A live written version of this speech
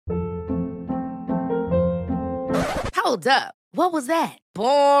Hold up. What was that?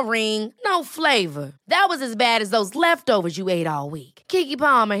 Boring. No flavor. That was as bad as those leftovers you ate all week. Keke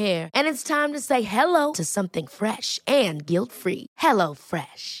Palmer here, and it's time to say hello to something fresh and guilt-free. Hello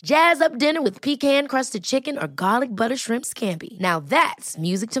Fresh. Jazz up dinner with pecan-crusted chicken or garlic butter shrimp scampi. Now that's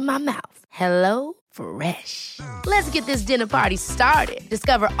music to my mouth. Hello Fresh. Let's get this dinner party started.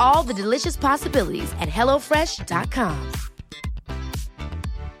 Discover all the delicious possibilities at hellofresh.com.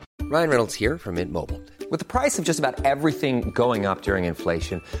 Ryan Reynolds here from Mint Mobile. With the price of just about everything going up during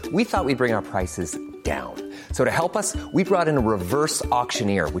inflation, we thought we'd bring our prices down. So to help us, we brought in a reverse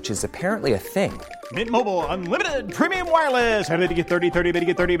auctioneer, which is apparently a thing. Mint Mobile Unlimited Premium Wireless. How to get 30, 30, bit to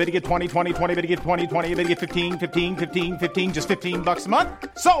get 30, bit to get 20, 20, 20, bit to get 20, 20, bit to get 15, 15, 15, 15, just $15 a month?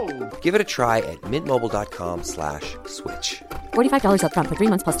 Sold! Give it a try at mintmobile.com/switch. $45 up front for 3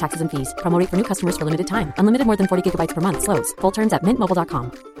 months plus taxes and fees. Promo rate for new customers for limited time. Unlimited more than 40 gigabytes per month. Slows full terms at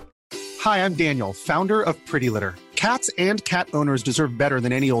mintmobile.com. Hi, I'm Daniel, founder of Pretty Litter. Cats and cat owners deserve better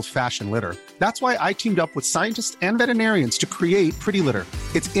than any old-fashioned litter. That's why I teamed up with scientists and veterinarians to create Pretty Litter.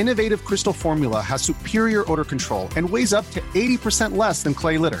 Its innovative crystal formula has superior odor control and weighs up to 80% less than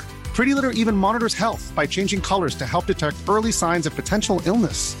clay litter. Pretty Litter even monitors health by changing colors to help detect early signs of potential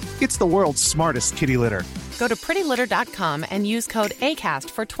illness. It's the world's smartest kitty litter. Go to prettylitter.com and use code ACAST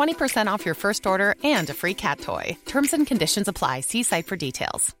for 20% off your first order and a free cat toy. Terms and conditions apply. See site for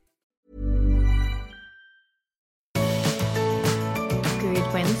details.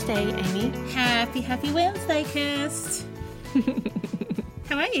 Good Wednesday, Amy. Happy Wednesday, Kirst.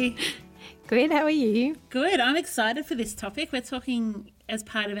 How are you? Good, how are you? Good. I'm excited for this topic. We're talking as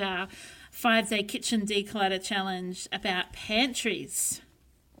part of our 5-day kitchen declutter challenge about pantries.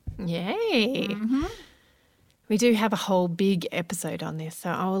 Yay. Mm-hmm. We do have a whole big episode on this, so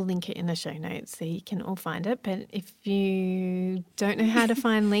I will link it in the show notes so you can all find it. But if you don't know how to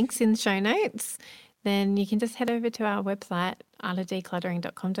find links in the show notes, then you can just head over to our website,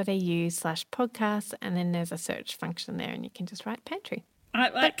 artofdecluttering.com.au/podcast, and then there's a search function there and you can just write pantry. I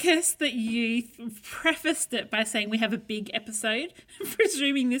like, Kirst, that you prefaced it by saying we have a big episode,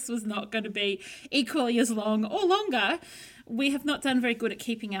 presuming this was not going to be equally as long or longer. We have not done very good at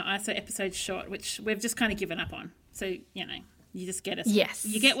keeping our ISO episodes short, which we've just kind of given up on. So, you know, you just get us. Yes.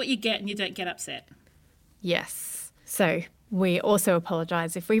 You get what you get and you don't get upset. Yes. So we also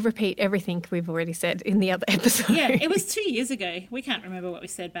apologise if we repeat everything we've already said in the other episode. Yeah, it was 2 years ago. We can't remember what we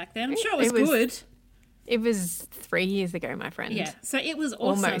said back then. I'm sure it was good. It was 3 years ago, my friend. Yeah, so it was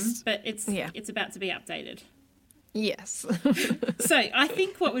awesome, almost. But it's about to be updated. Yes. So I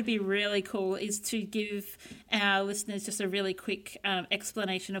think what would be really cool is to give our listeners just a really quick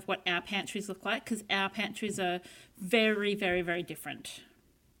explanation of what our pantries look like, because our pantries are very, very, very different.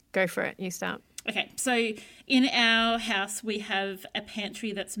 Go for it. You start. Okay, so in our house we have a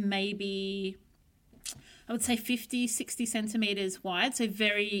pantry that's maybe, I would say 50, 60 centimetres wide, so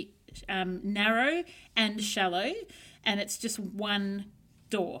very narrow and shallow, and it's just one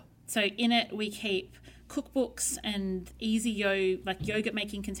door. So in it we keep cookbooks and easy yogurt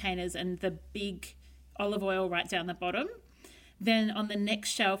making containers and the big olive oil right down the bottom. Then on the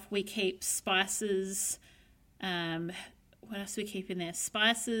next shelf we keep spices. What else do we keep in there?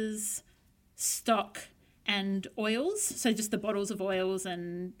 Spices, stock and oils. So just the bottles of oils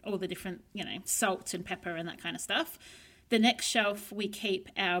and all the different, salt and pepper and that kind of stuff. The next shelf we keep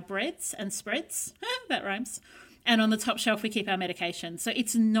our breads and spreads. That rhymes. And on the top shelf we keep our medication. So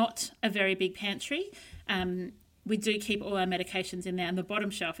it's not a very big pantry. We do keep all our medications in there, and the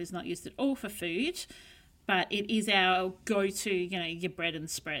bottom shelf is not used at all for food, but it is our go-to, your bread and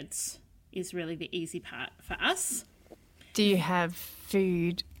spreads is really the easy part for us. Do you have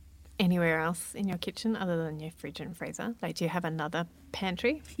food anywhere else in your kitchen other than your fridge and freezer? Like, do you have another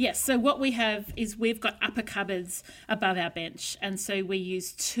pantry? Yes, so what we have is we've got upper cupboards above our bench, and so we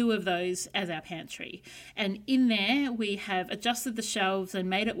use 2 of those as our pantry. And in there we have adjusted the shelves and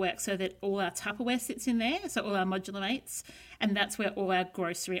made it work so that all our Tupperware sits in there, so all our modular mates, and that's where all our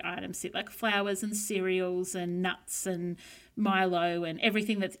grocery items sit, like flours and cereals and nuts and Milo and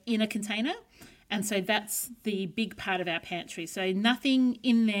everything that's in a container. And so that's the big part of our pantry. So nothing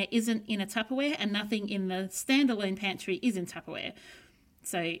in there isn't in a Tupperware, and nothing in the standalone pantry is in Tupperware.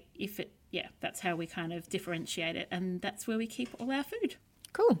 So that's how we kind of differentiate it, and that's where we keep all our food.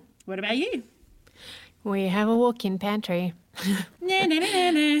 Cool. What about you? We have a walk-in pantry. No. No,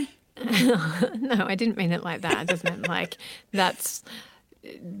 I didn't mean it like that. I just meant like that's...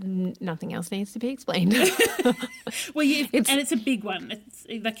 Nothing else needs to be explained. Well, it's a big one.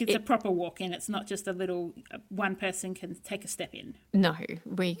 It's a proper walk-in. It's not just a little one person can take a step in. No,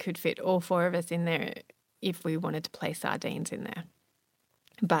 we could fit all 4 of us in there if we wanted to play sardines in there.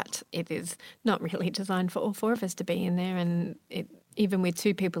 but it is not really designed for all four of us to be in there, and even with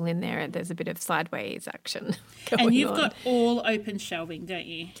two people in there, there's a bit of sideways action going on. And you've got all open shelving, don't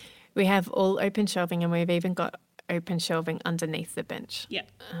you? We have all open shelving, and we've even got open shelving underneath the bench. Yeah.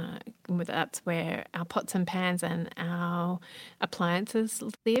 That's where our pots and pans and our appliances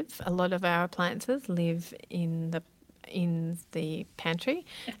live. A lot of our appliances live in the pantry.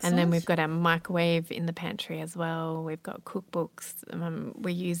 Excellent. And then we've got our microwave in the pantry as well. We've got cookbooks.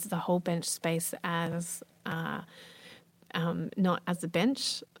 We use the whole bench space as not as a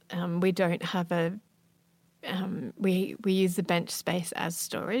bench. We don't have a we use the bench space as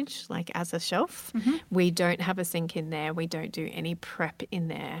storage, like as a shelf. Mm-hmm. We don't have a sink in there. We don't do any prep in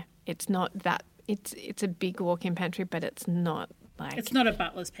there. It's not that. It's a big walk-in pantry, but it's not like... It's not a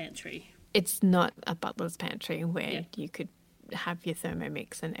butler's pantry. It's not a butler's pantry where you could have your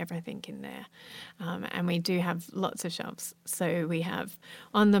Thermomix and everything in there. And we do have lots of shelves. So we have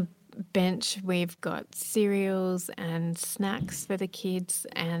on the bench, we've got cereals and snacks for the kids,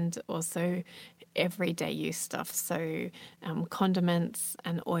 and also everyday use stuff. So condiments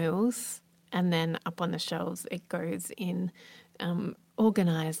and oils. And then up on the shelves, it goes in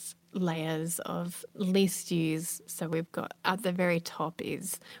organised layers of least use. So we've got at the very top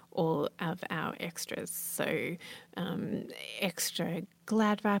is all of our extras. So extra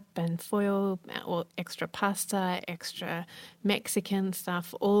Glad wrap and foil, or extra pasta, extra Mexican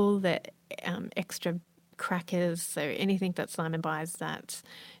stuff, all the extra crackers. So anything that Simon buys that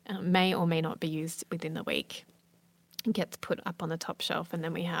may or may not be used within the week gets put up on the top shelf. And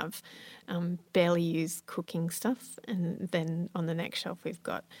then we have barely used cooking stuff, and then on the next shelf we've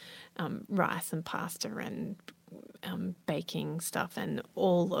got rice and pasta and baking stuff, and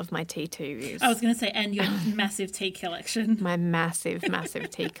all of my tea too. I was going to say, and your massive tea collection. My massive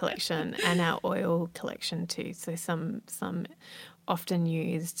tea collection, and our oil collection too. So some often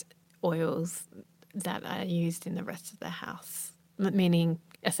used oils that are used in the rest of the house, meaning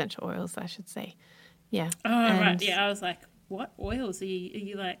essential oils, I should say. Yeah. Oh, right. Yeah, I was like, what oils? Are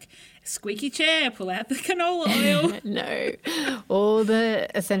you like squeaky chair, pull out the canola oil? No. All the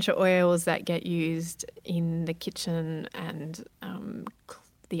essential oils that get used in the kitchen and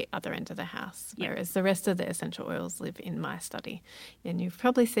the other end of the house, whereas the rest of the essential oils live in my study. And you've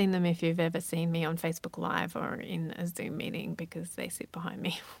probably seen them if you've ever seen me on Facebook Live or in a Zoom meeting, because they sit behind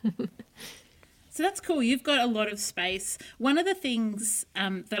me. So that's cool. You've got a lot of space. One of the things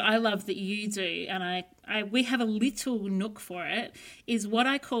that I love that you do, and we have a little nook for it, is what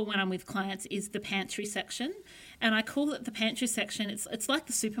I call when I'm with clients is the pantry section. And I call it the pantry section. It's like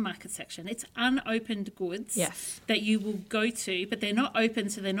the supermarket section. It's unopened goods that you will go to, but they're not open,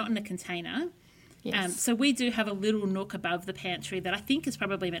 so they're not in a container. Yes. So we do have a little nook above the pantry that I think is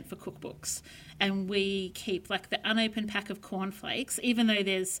probably meant for cookbooks. And we keep like the unopened pack of cornflakes, even though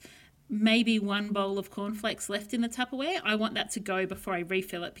there's maybe one bowl of cornflakes left in the Tupperware. I want that to go before I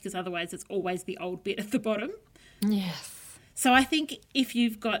refill it, because otherwise it's always the old bit at the bottom. Yes. So I think if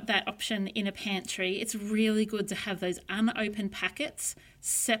you've got that option in a pantry, it's really good to have those unopened packets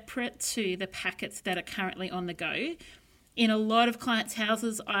separate to the packets that are currently on the go. In a lot of clients'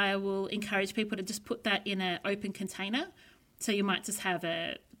 houses, I will encourage people to just put that in an open container. So you might just have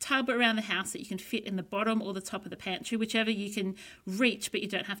a tub around the house that you can fit in the bottom or the top of the pantry, whichever you can reach but you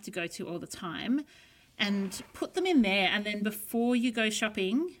don't have to go to all the time, and put them in there. And then before you go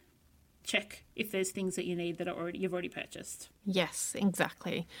shopping, check if there's things that you need that you've already purchased. Yes,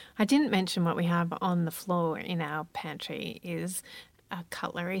 exactly. I didn't mention what we have on the floor in our pantry is a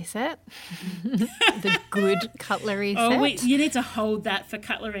cutlery set, the good cutlery set. Oh, you need to hold that for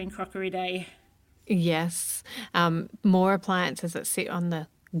Cutlery and Crockery Day. Yes. More appliances that sit on the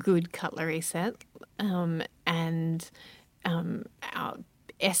good cutlery set, and our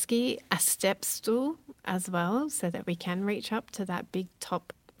esky, a step stool as well, so that we can reach up to that big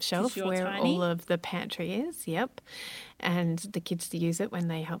top shelf where tiny. All of the pantry is. Yep. And the kids to use it when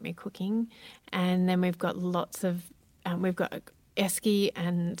they help me cooking. And then we've got lots of we've got esky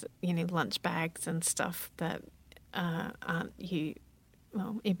and lunch bags and stuff that aren't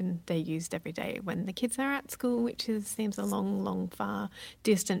even they're used every day when the kids are at school, which seems a long, far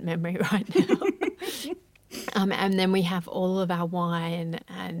distant memory right now. And then we have all of our wine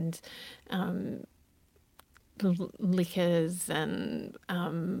and liquors and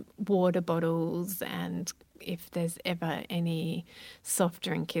water bottles, and if there's ever any soft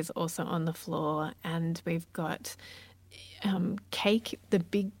drink is also on the floor. And we've got cake, the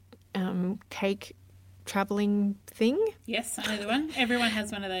big cake travelling thing. Yes, I know the one. Everyone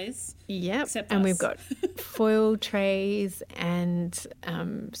has one of those. Yep. Except and us. We've got foil trays and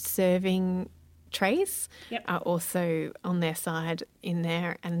serving trays Yep. are also on their side in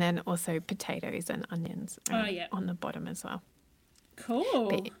there, and then also potatoes and onions on the bottom as well. Cool.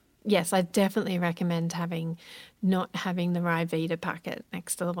 But yes, I definitely recommend not having the Ryvita packet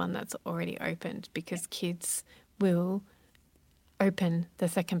next to the one that's already opened, because kids will open the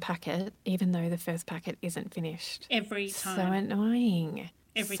second packet even though the first packet isn't finished. Every time. So annoying.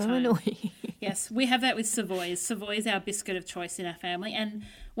 Every so time. Annoying. Yes, we have that with Savoys. Savoy is our biscuit of choice in our family. And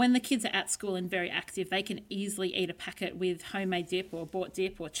when the kids are at school and very active, they can easily eat a packet with homemade dip or bought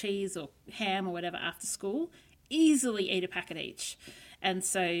dip or cheese or ham or whatever after school. Easily eat a packet each. And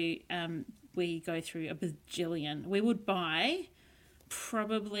so we go through a bajillion. We would buy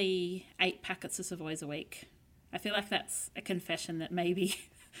probably 8 packets of Savoys a week. I feel like that's a confession that maybe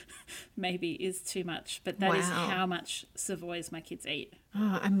is too much, but that is how much Savoys my kids eat.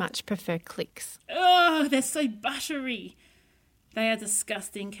 Oh, I much prefer Clicks. Oh, they're so buttery. They are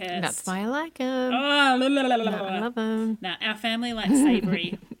disgusting, Kirst. That's why I like them. Oh, I love them. Now, our family likes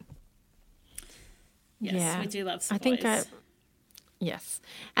savoury. Yes, Yeah. we do love I Savoys. think yes.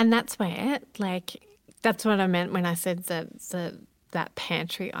 And that's where, that's what I meant when I said that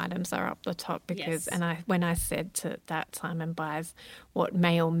pantry items are up the top, because, Yes. when I said that Simon buys what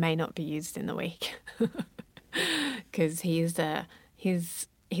may or may not be used in the week, because he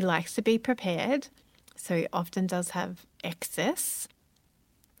likes to be prepared, so he often does have excess,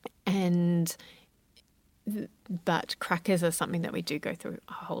 but crackers are something that we do go through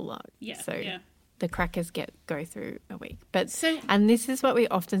a whole lot. Yeah, So yeah. the crackers go through a week. And this is what we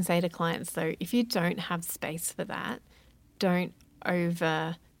often say to clients, though: if you don't have space for that, don't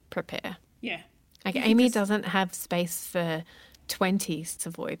over prepare. Yeah. Like Amy doesn't have space for 20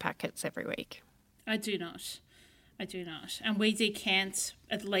 Savoy packets every week. I do not. And we decant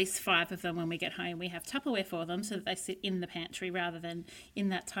at least 5 of them when we get home. We have Tupperware for them so that they sit in the pantry rather than in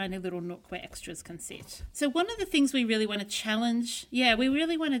that tiny little nook where extras can sit. So one of the things we really want to challenge,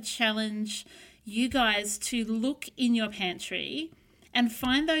 you guys to look in your pantry and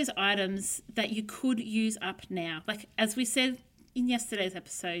find those items that you could use up now. Like, as we said in yesterday's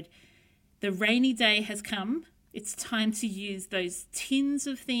episode, the rainy day has come. It's time to use those tins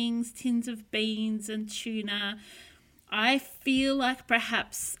of things, tins of beans and tuna. I feel like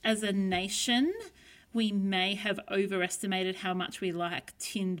perhaps as a nation, we may have overestimated how much we like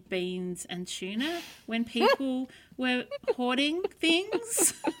tinned beans and tuna when people were hoarding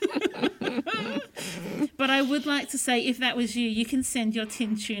things. But I would like to say, if that was you, you can send your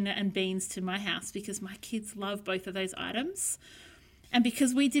tinned tuna and beans to my house, because my kids love both of those items. And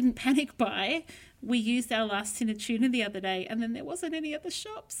because we didn't panic buy, we used our last tin of tuna the other day, and then there wasn't any at the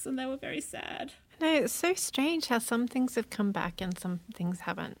shops, and they were very sad. No, it's so strange how some things have come back and some things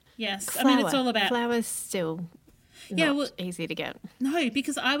haven't. Yes, Flour. I mean, it's all about... Flour's still not easy to get. No,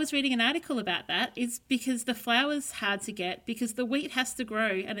 because I was reading an article about that. It's because the flour's hard to get because the wheat has to grow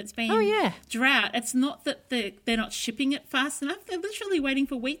and it's been drought. It's not that they're not shipping it fast enough. They're literally waiting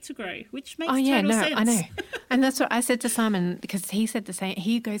for wheat to grow, which makes total sense. I know. And that's what I said to Simon, because he said the same.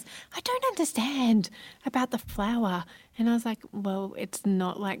 He goes, I don't understand about the flour. And I was like, well, it's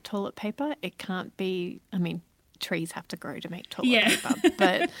not like toilet paper. It can't be, I mean, trees have to grow to make toilet paper.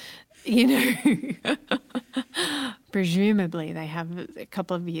 But, presumably they have a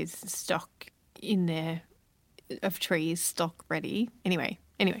couple of years stock in there of trees, stock ready. Anyway,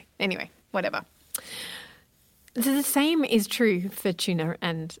 whatever. So the same is true for tuna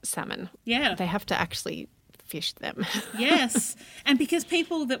and salmon. Yeah. They have to actually fish them. Yes. And because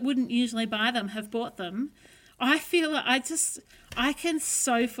people that wouldn't usually buy them have bought them, I feel like I can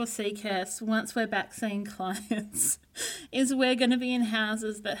so foresee, Kirst, once we're back seeing clients, is we're going to be in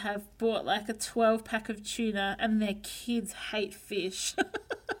houses that have bought like a 12-pack of tuna and their kids hate fish.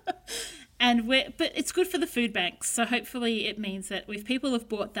 But it's good for the food banks. So hopefully it means that if people have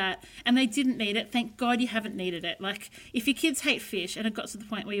bought that and they didn't need it, thank God you haven't needed it. Like, if your kids hate fish and it got to the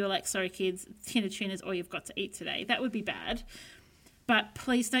point where you were like, sorry kids, tin of tuna is all you've got to eat today, that would be bad. But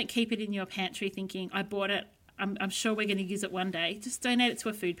please don't keep it in your pantry thinking, I bought it, I'm sure we're going to use it one day. Just donate it to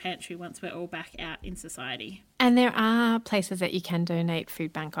a food pantry once we're all back out in society. And there are places that you can donate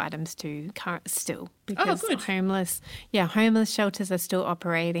food bank items to still, because homeless shelters are still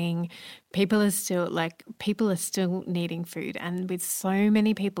operating. People are still needing food, and with so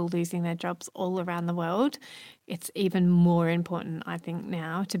many people losing their jobs all around the world, it's even more important, I think,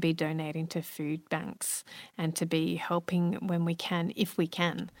 now to be donating to food banks and to be helping when we can, if we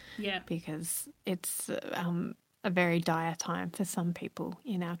can. Yeah. Because it's a very dire time for some people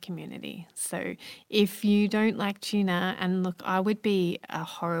in our community. So if you don't like tuna, and look, I would be a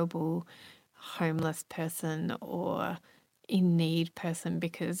horrible homeless person or in need person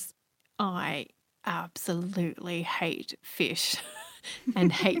because I absolutely hate fish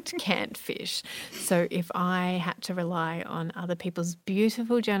and hate canned fish. So if I had to rely on other people's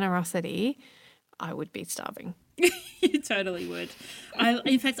beautiful generosity, I would be starving. You totally would.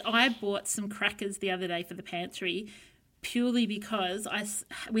 In fact, I bought some crackers the other day for the pantry purely because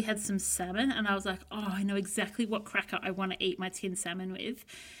we had some salmon and I was like, oh, I know exactly what cracker I want to eat my tin salmon with.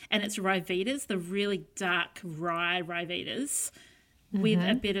 And it's Ryvitas, the really dark rye Ryvitas with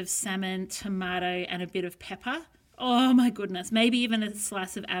a bit of salmon, tomato and a bit of pepper. Oh, my goodness. Maybe even a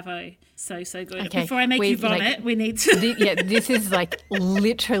slice of avo. So good. Okay. Before I make you vomit, we need to... this is like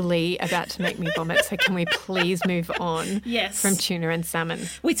literally about to make me vomit. So can we please move on from tuna and salmon?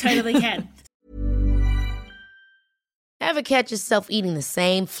 We totally can. Ever catch yourself eating the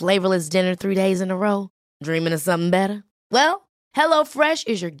same flavorless dinner 3 days in a row? Dreaming of something better? Well, HelloFresh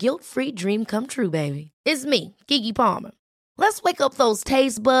is your guilt-free dream come true, baby. It's me, Keke Palmer. Let's wake up those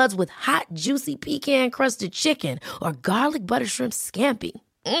taste buds with hot, juicy pecan-crusted chicken or garlic butter shrimp scampi.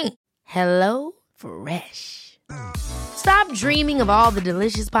 Hello Fresh. Stop dreaming of all the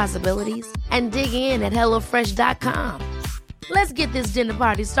delicious possibilities and dig in at HelloFresh.com. Let's get this dinner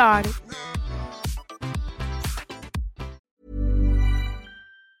party started.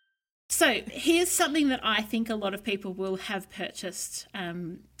 So here's something that I think a lot of people will have purchased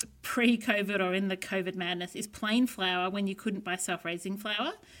pre-COVID or in the COVID madness is plain flour when you couldn't buy self-raising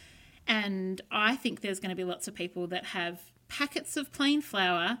flour. And I think there's going to be lots of people that have packets of plain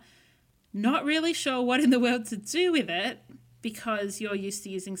flour, not really sure what in the world to do with it because you're used to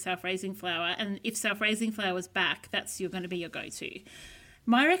using self-raising flour. And if self-raising flour is back, that's going to be your go-to.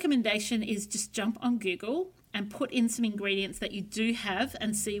 My recommendation is just jump on Google and put in some ingredients that you do have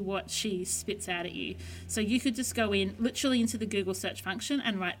and see what she spits out at you. So you could just go in literally into the Google search function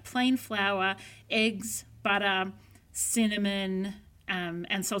and write plain flour, eggs, butter, cinnamon,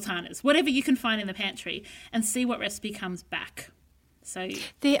 and sultanas, whatever you can find in the pantry, and see what recipe comes back. So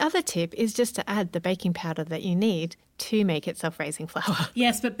the other tip is just to add the baking powder that you need to make it self-raising flour.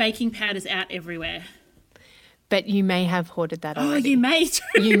 Yes, but baking powder's out everywhere. But you may have hoarded that already.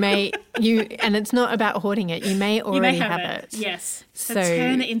 Oh, you may. And it's not about hoarding it. You may already have it. Yes. So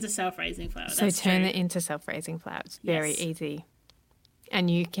turn it into self-raising flour. Turn it into self-raising flour. It's very easy. And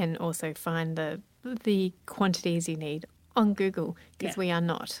you can also find the quantities you need on Google because we are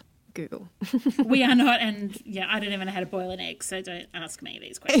not Google. We are not. And I don't even know how to boil an egg, so don't ask me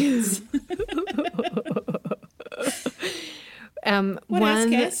these questions. What else,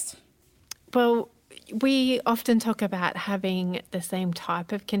 Kirst? Well, we often talk about having the same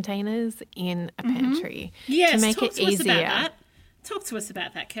type of containers in a pantry to make it easier. Talk to us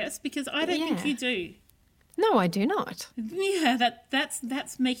about that, Kirst, because I don't think you do. No, I do not. Yeah,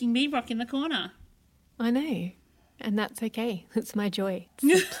 that's making me rock in the corner. I know, and that's okay. It's my joy.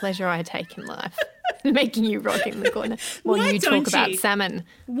 It's the pleasure I take in life, making you rock in the corner while you talk about salmon.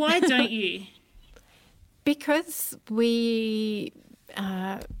 Why don't you? Because we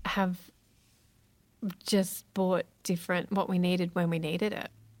have just bought what we needed when we needed it.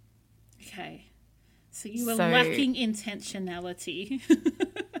 Okay. So you were lacking intentionality.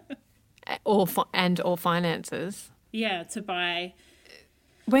 or finances. Yeah, to buy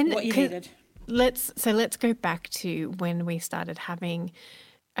what you needed. Let's go back to when we started having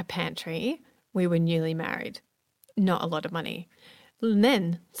a pantry. We were newly married. Not a lot of money. And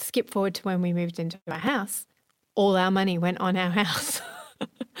then skip forward to when we moved into our house. All our money went on our house.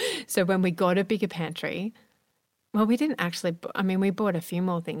 So when we got a bigger pantry, well, we didn't actually, we bought a few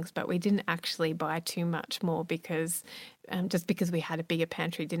more things, but we didn't actually buy too much more because just because we had a bigger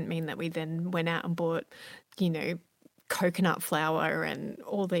pantry didn't mean that we then went out and bought, coconut flour and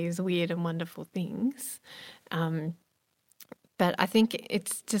all these weird and wonderful things. But I think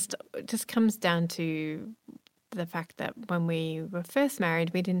it just comes down to the fact that when we were first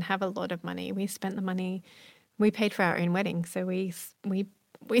married, we didn't have a lot of money. We spent the money, we paid for our own wedding, so we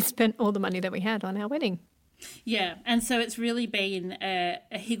spent all the money that we had on our wedding. Yeah, and so it's really been a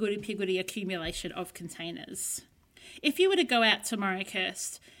higgledy-piggledy accumulation of containers. If you were to go out tomorrow,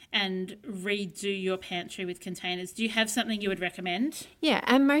 Kirst, and redo your pantry with containers, do you have something you would recommend? Yeah,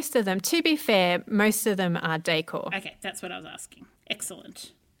 and most of them, to be fair, most of them are decor. Okay, that's what I was asking.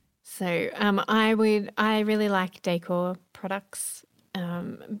 Excellent. So I really like decor products.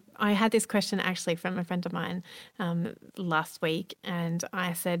 I had this question actually from a friend of mine last week, and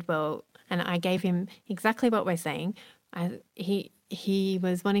I said, and I gave him exactly what we're saying. He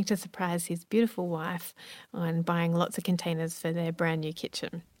was wanting to surprise his beautiful wife on buying lots of containers for their brand new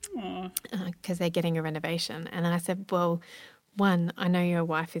kitchen because they're getting a renovation. And I said, well, one, I know your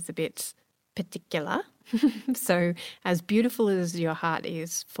wife is a bit particular. So as beautiful as your heart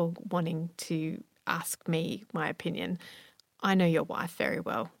is for wanting to ask me my opinion, I know your wife very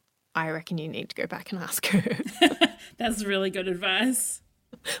well. I reckon you need to go back and ask her. That's really good advice.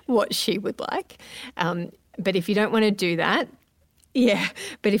 What she would like. But if you don't want to do that,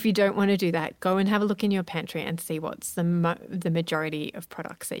 go and have a look in your pantry and see what's the majority of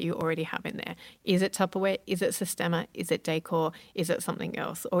products that you already have in there. Is it Tupperware? Is it Systema? Is it decor? Is it something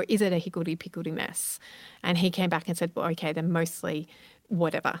else? Or is it a higgledy-piggledy mess? And he came back and said, well, okay, then mostly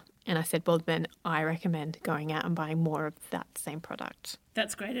whatever. And I said, well, then I recommend going out and buying more of that same product.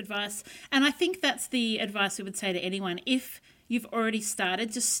 That's great advice. And I think that's the advice we would say to anyone. If you've already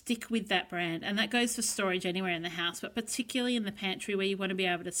started, just stick with that brand. And that goes for storage anywhere in the house, but particularly in the pantry where you want to be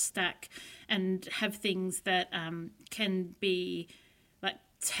able to stack and have things that can be like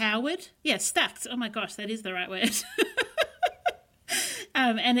towered. Yeah, stacked. Oh my gosh, that is the right word.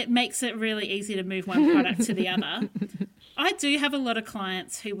 And it makes it really easy to move one product to the other. I do have a lot of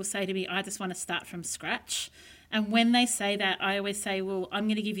clients who will say to me, I just want to start from scratch. And when they say that, I always say, well, I'm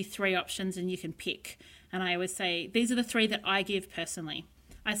going to give you 3 options and you can pick. And I always say, these are the 3 that I give personally.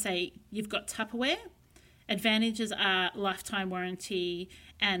 I say, you've got Tupperware. Advantages are lifetime warranty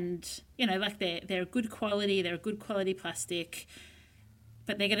and, like they're good quality. They're a good quality plastic,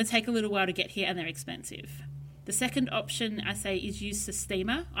 but they're going to take a little while to get here and they're expensive. The second option I say is use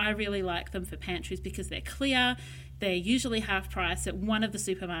Systema. I really like them for pantries because they're clear. They're usually half price at one of the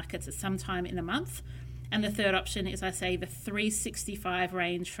supermarkets at some time in a month. And the third option is, I say, the 365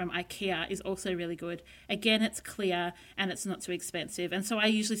 range from IKEA is also really good. Again, it's clear and it's not too expensive. And so I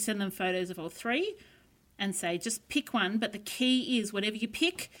usually send them photos of all 3 and say, just pick one. But the key is whatever you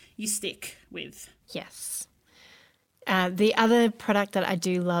pick, you stick with. Yes. The other product that I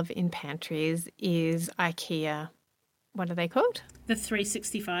do love in pantries is IKEA. What are they called? The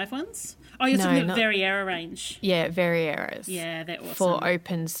 365 ones? Oh, you're talking the Verriera range. Yeah, Verrieras. Yeah, they're awesome. For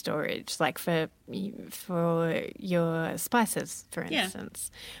open storage, like for your spices, for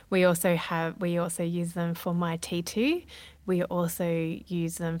instance. Yeah. We also use them for my T2. We also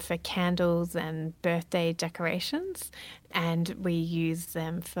use them for candles and birthday decorations, and we use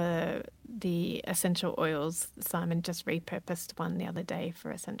them for the essential oils. Simon just repurposed one the other day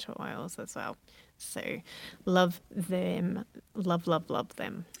for essential oils as well. So love them, love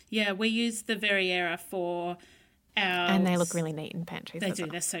them. Yeah, we use the Verriera for our... And they look really neat in pantries. They do,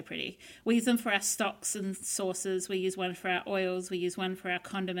 they're so pretty. We use them for our stocks and sauces. We use one for our oils. We use one for our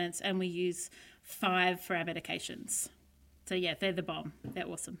condiments. And we use 5 for our medications. So, yeah, they're the bomb. They're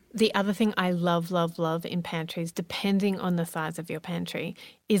awesome. The other thing I love in pantries, depending on the size of your pantry,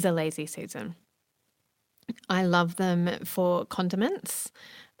 is a lazy Susan. I love them for condiments.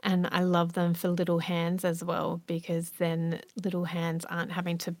 And I love them for little hands as well, because then little hands aren't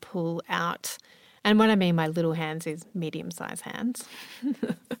having to pull out. And what I mean by little hands is medium-sized hands.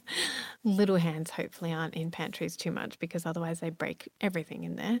 Little hands hopefully aren't in pantries too much because otherwise they break everything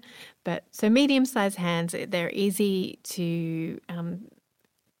in there. But so medium-sized hands, they're easy to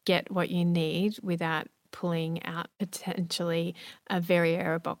get what you need without pulling out potentially a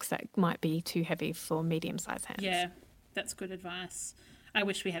Verriera box that might be too heavy for medium-sized hands. Yeah, that's good advice. I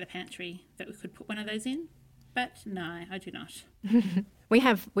wish we had a pantry that we could put one of those in, but no, I do not. We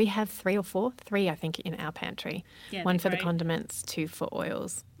have 3 or 4, 3 I think in our pantry. Yeah, 1 for great. the condiments, 2 for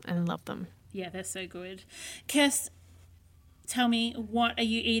oils, and love them. Yeah, they're so good. Kirst, tell me, what are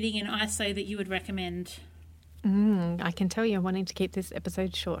you eating in ISO that you would recommend? I can tell you're wanting to keep this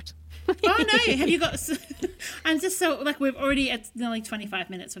episode short. Oh, no. Have you got... I'm just so... we're already at nearly 25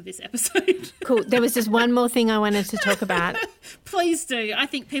 minutes of this episode. Cool. There was just one more thing I wanted to talk about. Please do. I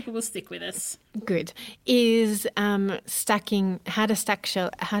think people will stick with us. Good. Is stacking... How to stack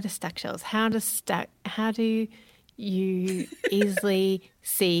shelves. How do you easily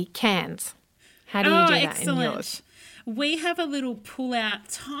see cans? How do you do that excellent. in yours? We have a little pull-out,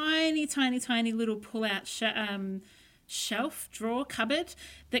 tiny little pull-out shelf, drawer, cupboard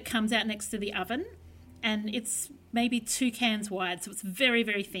that comes out next to the oven, and it's maybe 2 cans wide, so it's very,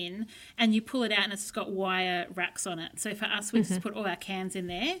 very thin, and you pull it out and it's got wire racks on it. So for us, we just put all our cans in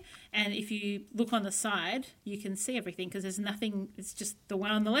there, and if you look on the side, you can see everything because there's nothing, it's just the one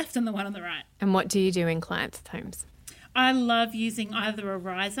on the left and the one on the right. And what do you do in clients' homes? I love using either a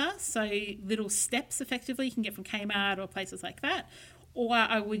riser, so little steps effectively you can get from Kmart or places like that, or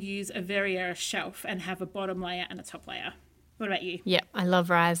I would use a Verriera shelf and have a bottom layer and a top layer. What about you? Yeah, I love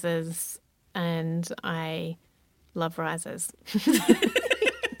risers and I love risers.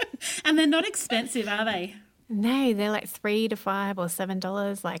 And they're not expensive, are they? No, they're like $3 to $5 or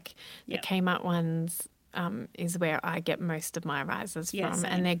 $7. Like the Kmart ones is where I get most of my risers from, same.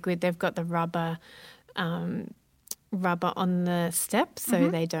 and they're good. They've got the rubber on the step, so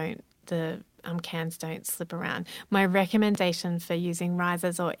they don't. The cans don't slip around. My recommendation for using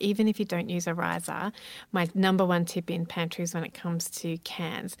risers, or even if you don't use a riser, my number one tip in pantries when it comes to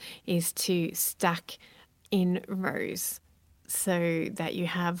cans is to stack in rows so that you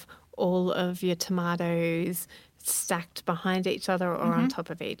have all of your tomatoes stacked behind each other or on top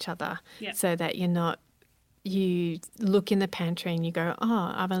of each other, so that you look in the pantry and you go,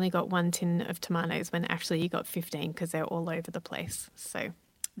 oh, I've only got 1 tin of tomatoes, when actually you got 15 because they're all over the place. So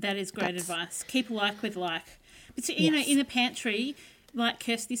that is great advice. Keep like with like. But so, you know, in the pantry, like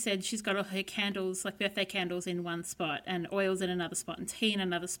Kirsty said, she's got all her candles, like birthday candles, in one spot and oils in another spot and tea in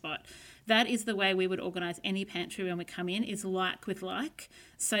another spot. That is the way we would organise any pantry when we come in, is like with like,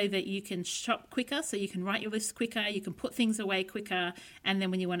 so that you can shop quicker, so you can write your list quicker, you can put things away quicker, and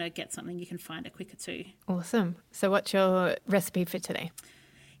then when you want to get something, you can find it quicker too. Awesome. So what's your recipe for today?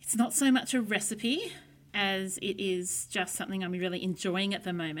 It's not so much a recipe as it is just something I'm really enjoying at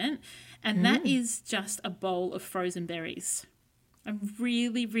the moment, and that is just a bowl of frozen berries. I'm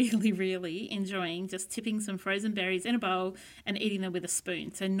really, really, really enjoying just tipping some frozen berries in a bowl and eating them with a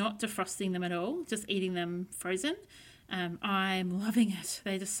spoon. So not defrosting them at all, just eating them frozen. I'm loving it.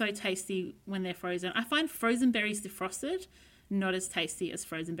 They're just so tasty when they're frozen. I find frozen berries defrosted not as tasty as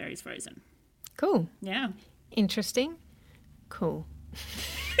frozen berries frozen. Cool. Yeah. Interesting. Cool.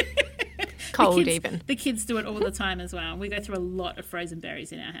 Cold even. The kids do it all the time as well. We go through a lot of frozen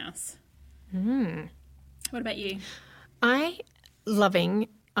berries in our house. What about you? I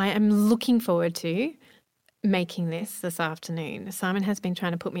am looking forward to making this afternoon. Simon has been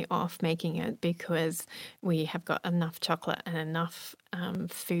trying to put me off making it because we have got enough chocolate and enough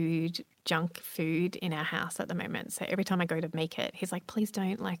junk food in our house at the moment. So every time I go to make it, he's like, please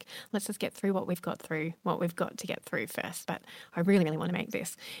don't, let's just get through what we've got to get through first. But I really, really want to make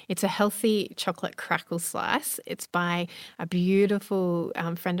this. It's a healthy chocolate crackle slice. It's by a beautiful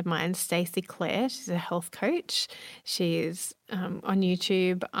friend of mine, Stacey Clare. She's a health coach. She is on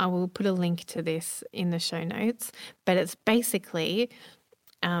YouTube. I will put a link to this in the show notes. But it's basically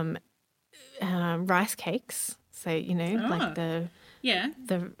rice cakes. So, like the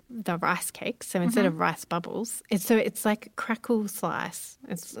rice cakes. So instead of rice bubbles, it's like crackle slice.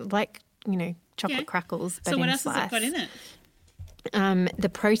 It's like, chocolate crackles, but so what in else slice. has it got in it? The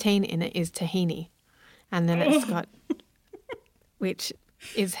protein in it is tahini. And then it's got, which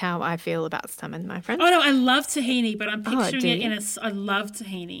is how I feel about salmon, my friend. Oh, no, I love tahini, but I'm picturing it I love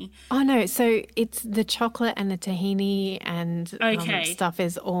tahini. Oh, no, so it's the chocolate and the tahini and stuff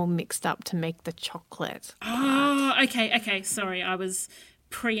is all mixed up to make the chocolate. Oh, okay. Sorry, I was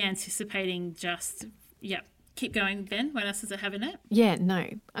pre-anticipating Keep going, Ben. What else does it have in it? Yeah, no,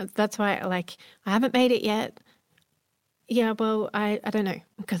 that's why, I haven't made it yet. Yeah, well, I don't know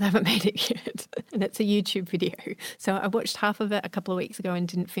because I haven't made it yet. And it's a YouTube video. So I watched half of it a couple of weeks ago and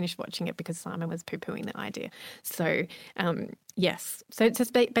didn't finish watching it because Simon was poo-pooing the idea. So, yes. So it's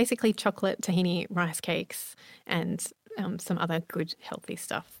just basically chocolate, tahini, rice cakes and some other good healthy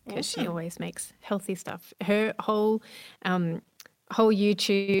stuff because she always makes healthy stuff. Her whole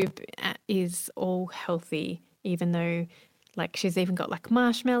YouTube is all healthy, even though, she's even got,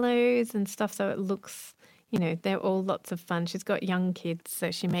 marshmallows and stuff, so it looks... they're all lots of fun. She's got young kids, so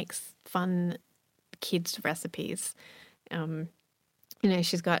she makes fun kids' recipes.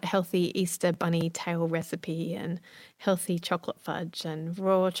 She's got healthy Easter bunny tail recipe and healthy chocolate fudge and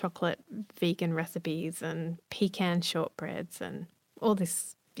raw chocolate vegan recipes and pecan shortbreads and all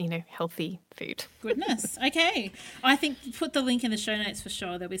this, healthy food. Goodness. Okay. I think put the link in the show notes for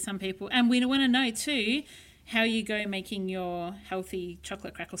sure. There'll be some people. And we want to know too how you go making your healthy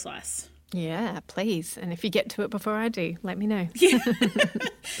chocolate crackle slice. Yeah, please. And if you get to it before I do, let me know. Yeah.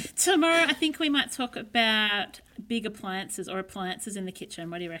 Tomorrow, I think we might talk about big appliances or appliances in the kitchen.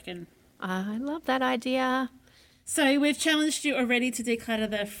 What do you reckon? I love that idea. So we've challenged you already to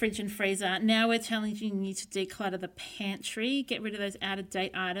declutter the fridge and freezer. Now we're challenging you to declutter the pantry, get rid of those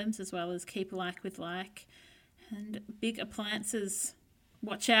out-of-date items as well as keep like with like. And big appliances,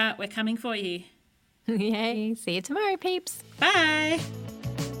 watch out, we're coming for you. Yay. See you tomorrow, peeps. Bye.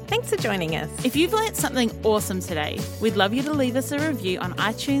 Thanks for joining us. If you've learnt something awesome today, we'd love you to leave us a review on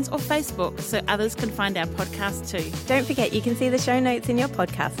iTunes or Facebook so others can find our podcast too. Don't forget you can see the show notes in your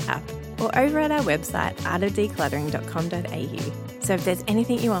podcast app or over at our website, artofdecluttering.com.au. So if there's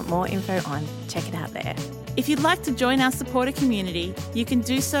anything you want more info on, check it out there. If you'd like to join our supporter community, you can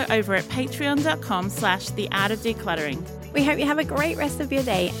do so over at patreon.com/theartofdecluttering. We hope you have a great rest of your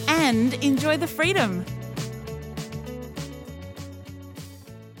day and enjoy the freedom.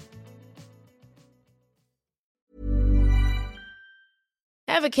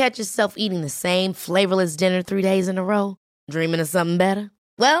 Ever catch yourself eating the same flavorless dinner 3 days in a row? Dreaming of something better?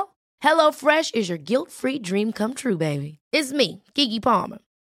 Well, HelloFresh is your guilt-free dream come true, baby. It's me, Keke Palmer.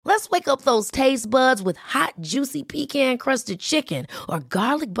 Let's wake up those taste buds with hot, juicy pecan-crusted chicken or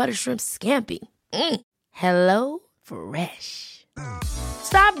garlic butter shrimp scampi. HelloFresh.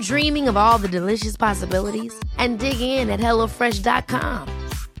 Stop dreaming of all the delicious possibilities and dig in at HelloFresh.com.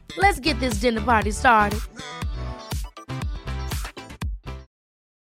 Let's get this dinner party started.